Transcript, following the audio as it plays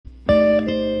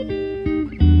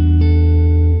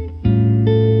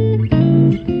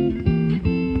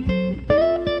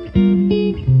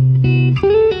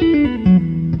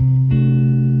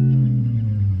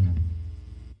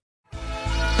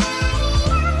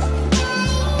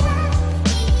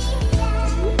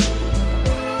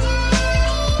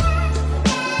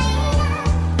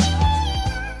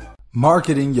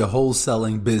Marketing your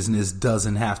wholesaling business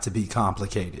doesn't have to be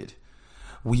complicated.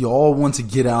 We all want to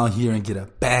get out here and get a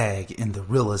bag in the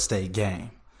real estate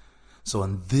game. So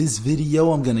in this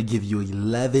video, I'm going to give you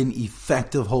 11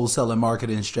 effective wholesaler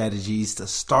marketing strategies to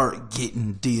start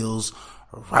getting deals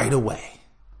right away.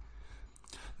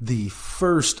 The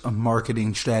first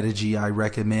marketing strategy I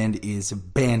recommend is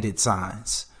bandit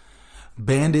signs.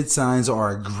 Bandit signs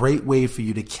are a great way for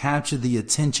you to capture the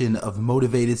attention of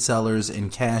motivated sellers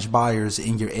and cash buyers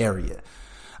in your area.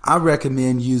 I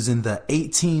recommend using the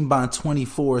 18 by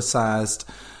 24 sized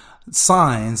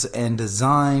signs and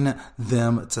design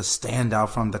them to stand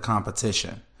out from the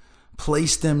competition.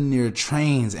 Place them near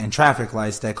trains and traffic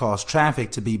lights that cause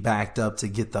traffic to be backed up to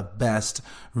get the best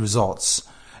results.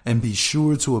 And be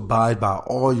sure to abide by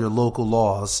all your local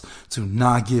laws to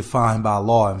not get fined by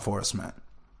law enforcement.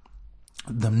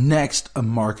 The next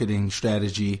marketing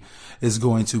strategy is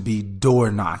going to be door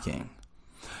knocking.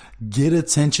 Get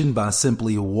attention by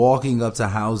simply walking up to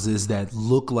houses that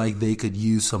look like they could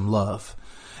use some love.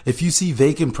 If you see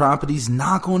vacant properties,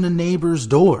 knock on the neighbors'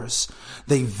 doors.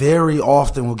 They very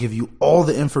often will give you all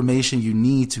the information you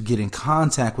need to get in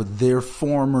contact with their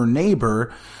former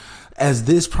neighbor, as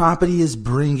this property is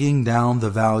bringing down the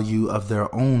value of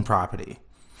their own property.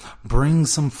 Bring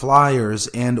some flyers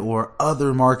and or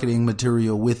other marketing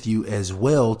material with you as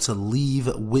well to leave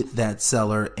with that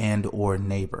seller and or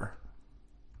neighbor.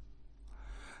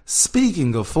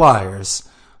 Speaking of flyers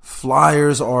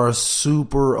are a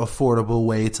super affordable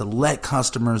way to let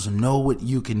customers know what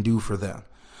you can do for them.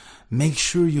 Make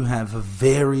sure you have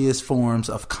various forms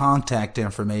of contact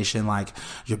information like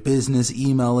your business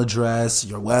email address,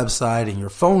 your website, and your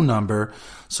phone number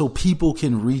so people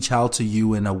can reach out to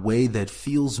you in a way that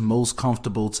feels most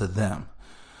comfortable to them.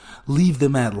 Leave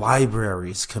them at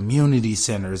libraries, community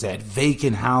centers, at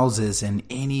vacant houses, and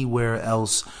anywhere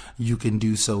else you can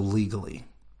do so legally.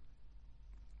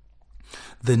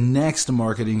 The next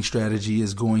marketing strategy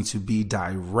is going to be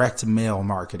direct mail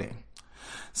marketing.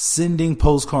 Sending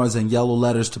postcards and yellow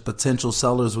letters to potential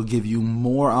sellers will give you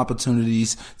more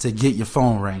opportunities to get your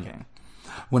phone ringing.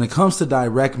 When it comes to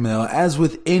direct mail, as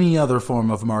with any other form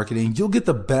of marketing, you'll get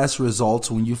the best results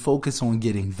when you focus on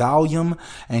getting volume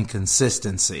and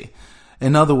consistency.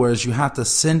 In other words, you have to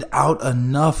send out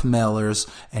enough mailers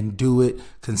and do it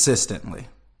consistently.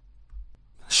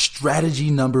 Strategy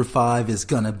number 5 is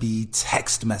going to be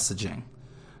text messaging.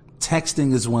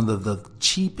 Texting is one of the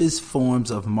cheapest forms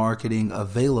of marketing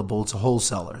available to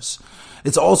wholesalers.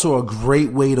 It's also a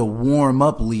great way to warm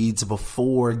up leads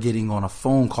before getting on a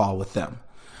phone call with them.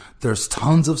 There's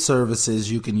tons of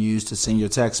services you can use to send your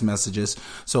text messages,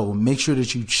 so make sure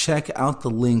that you check out the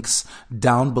links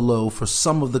down below for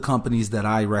some of the companies that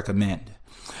I recommend.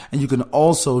 And you can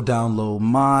also download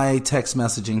my text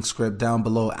messaging script down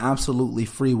below absolutely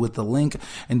free with the link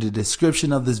in the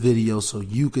description of this video so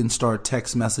you can start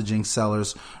text messaging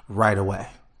sellers right away.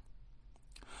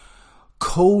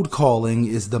 Cold calling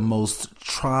is the most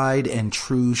tried and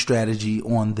true strategy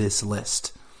on this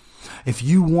list. If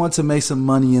you want to make some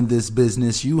money in this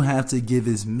business, you have to give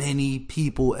as many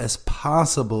people as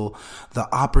possible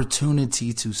the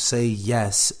opportunity to say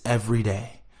yes every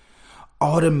day.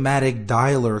 Automatic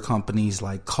dialer companies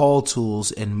like Call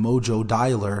Tools and Mojo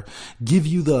Dialer give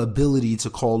you the ability to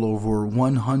call over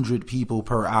 100 people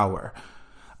per hour.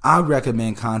 I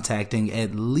recommend contacting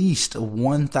at least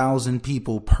 1,000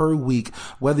 people per week,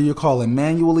 whether you're calling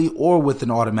manually or with an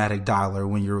automatic dialer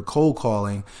when you're cold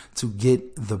calling, to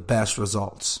get the best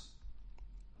results.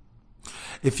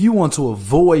 If you want to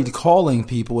avoid calling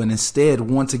people and instead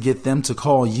want to get them to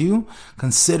call you,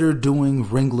 consider doing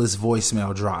ringless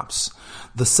voicemail drops.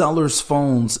 The seller's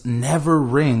phones never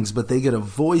rings, but they get a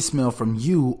voicemail from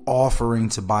you offering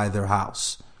to buy their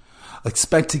house.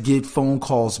 Expect to get phone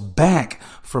calls back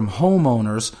from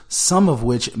homeowners, some of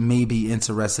which may be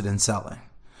interested in selling.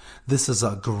 This is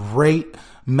a great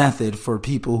method for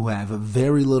people who have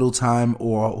very little time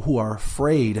or who are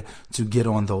afraid to get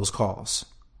on those calls.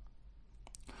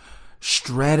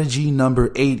 Strategy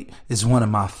number 8 is one of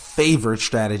my favorite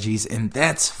strategies, and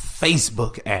that's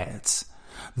Facebook ads.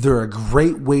 They're a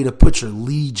great way to put your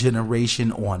lead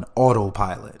generation on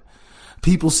autopilot.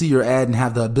 People see your ad and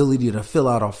have the ability to fill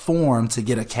out a form to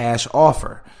get a cash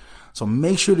offer. So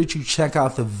make sure that you check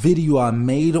out the video I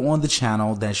made on the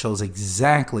channel that shows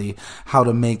exactly how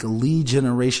to make lead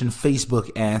generation Facebook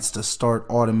ads to start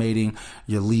automating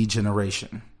your lead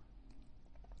generation.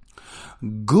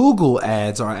 Google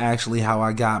ads are actually how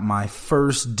I got my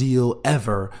first deal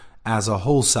ever as a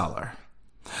wholesaler.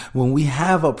 When we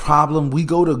have a problem, we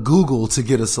go to Google to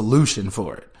get a solution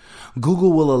for it.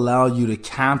 Google will allow you to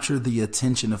capture the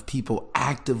attention of people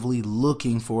actively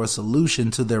looking for a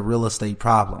solution to their real estate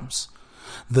problems.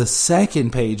 The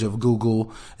second page of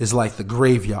Google is like the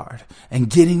graveyard, and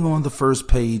getting on the first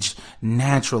page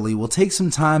naturally will take some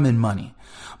time and money.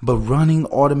 But running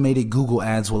automated Google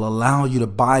ads will allow you to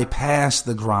bypass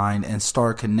the grind and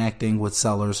start connecting with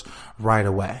sellers right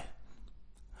away.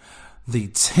 The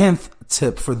 10th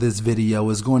tip for this video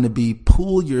is going to be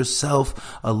pull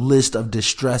yourself a list of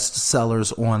distressed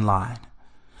sellers online.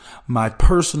 My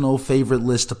personal favorite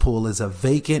list to pull is a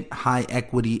vacant, high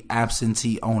equity,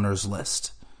 absentee owners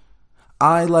list.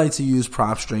 I like to use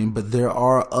PropStream, but there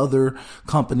are other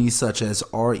companies such as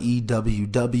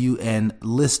REWW and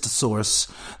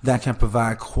ListSource that can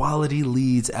provide quality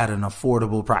leads at an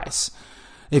affordable price.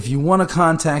 If you want to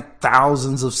contact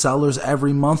thousands of sellers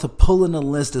every month, pulling a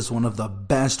list is one of the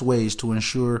best ways to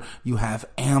ensure you have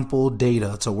ample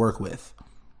data to work with.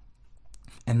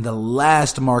 And the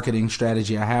last marketing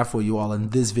strategy I have for you all in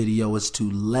this video is to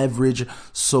leverage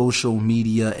social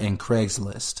media and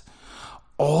Craigslist.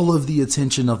 All of the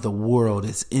attention of the world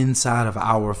is inside of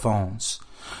our phones.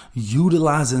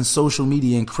 Utilizing social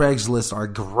media and Craigslist are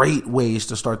great ways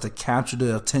to start to capture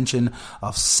the attention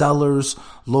of sellers,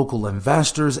 local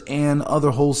investors, and other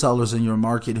wholesalers in your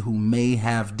market who may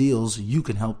have deals you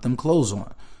can help them close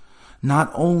on.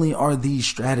 Not only are these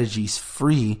strategies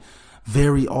free,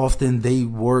 very often they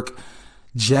work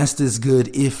just as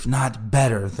good, if not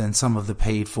better, than some of the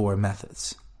paid for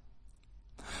methods.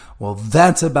 Well,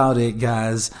 that's about it,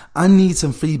 guys. I need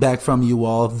some feedback from you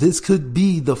all. This could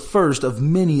be the first of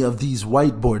many of these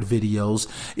whiteboard videos.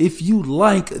 If you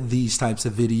like these types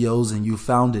of videos and you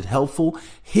found it helpful,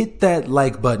 hit that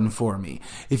like button for me.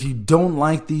 If you don't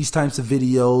like these types of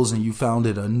videos and you found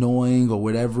it annoying or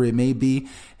whatever it may be,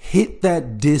 hit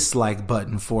that dislike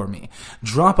button for me.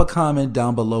 Drop a comment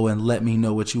down below and let me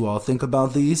know what you all think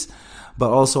about these.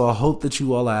 But also, I hope that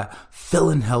you all are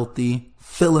feeling healthy,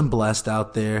 feeling blessed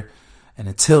out there. And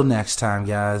until next time,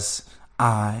 guys,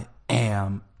 I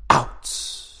am out.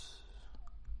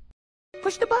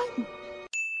 Push the button.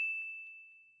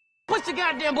 Push the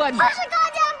goddamn button. Push the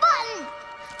goddamn button.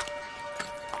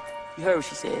 You heard what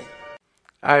she said.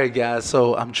 All right, guys,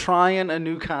 so I'm trying a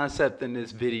new concept in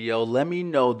this video. Let me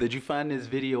know, did you find this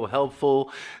video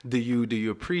helpful? Do you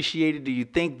appreciate it? Do you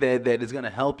think that it's going to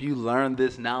help you learn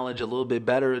this knowledge a little bit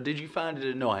better? Or did you find it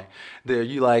annoying? There,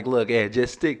 you like, look, hey,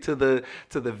 just stick to the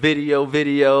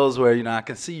videos where, you know, I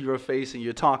can see your face and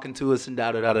you're talking to us and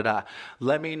da-da-da-da-da.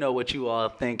 Let me know what you all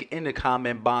think in the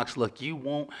comment box. Look, you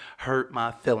won't hurt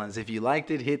my feelings. If you liked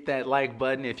it, hit that like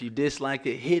button. If you disliked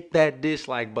it, hit that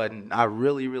dislike button. I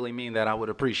really, really mean that. I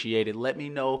would appreciate it. Let me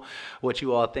know what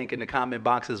you all think in the comment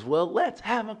box as well. Let's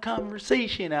have a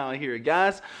conversation out here,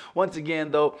 guys. Once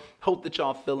again, though, hope that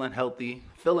y'all feeling healthy,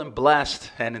 feeling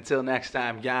blessed. And until next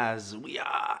time, guys, we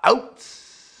are out.